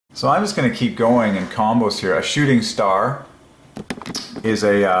So I'm just going to keep going in combos here. A shooting star is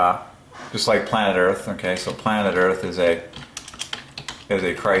a just like planet Earth. Okay, so planet Earth is a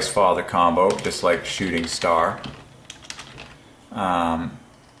Christ Father combo, just like shooting star.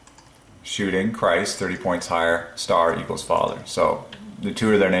 Shooting Christ 30 points higher, star equals Father. So the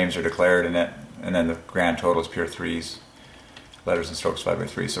two of their names are declared in it, and then the grand total is pure threes, letters and strokes 5 by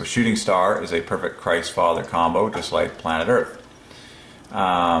 3. So shooting star is a perfect Christ Father combo, just like planet Earth.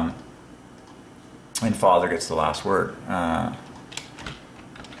 And Father gets the last word.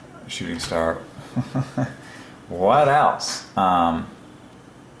 Shooting star. What else?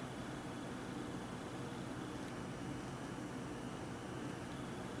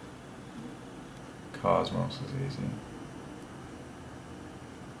 Cosmos is easy.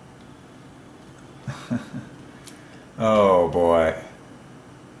 Oh boy.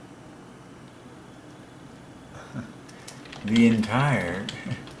 The entire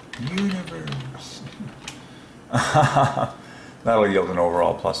universe. That'll yield an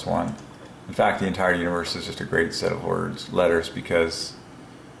overall +1. In fact, the entire universe is just a great set of words, letters, because,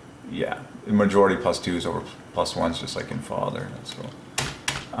 yeah, the majority +2s over +1s, just like in Father. That's cool.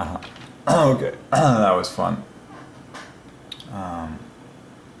 Okay, that was fun.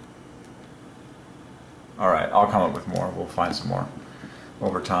 Alright, I'll come up with more. We'll find some more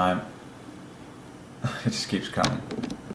over time. It just keeps coming.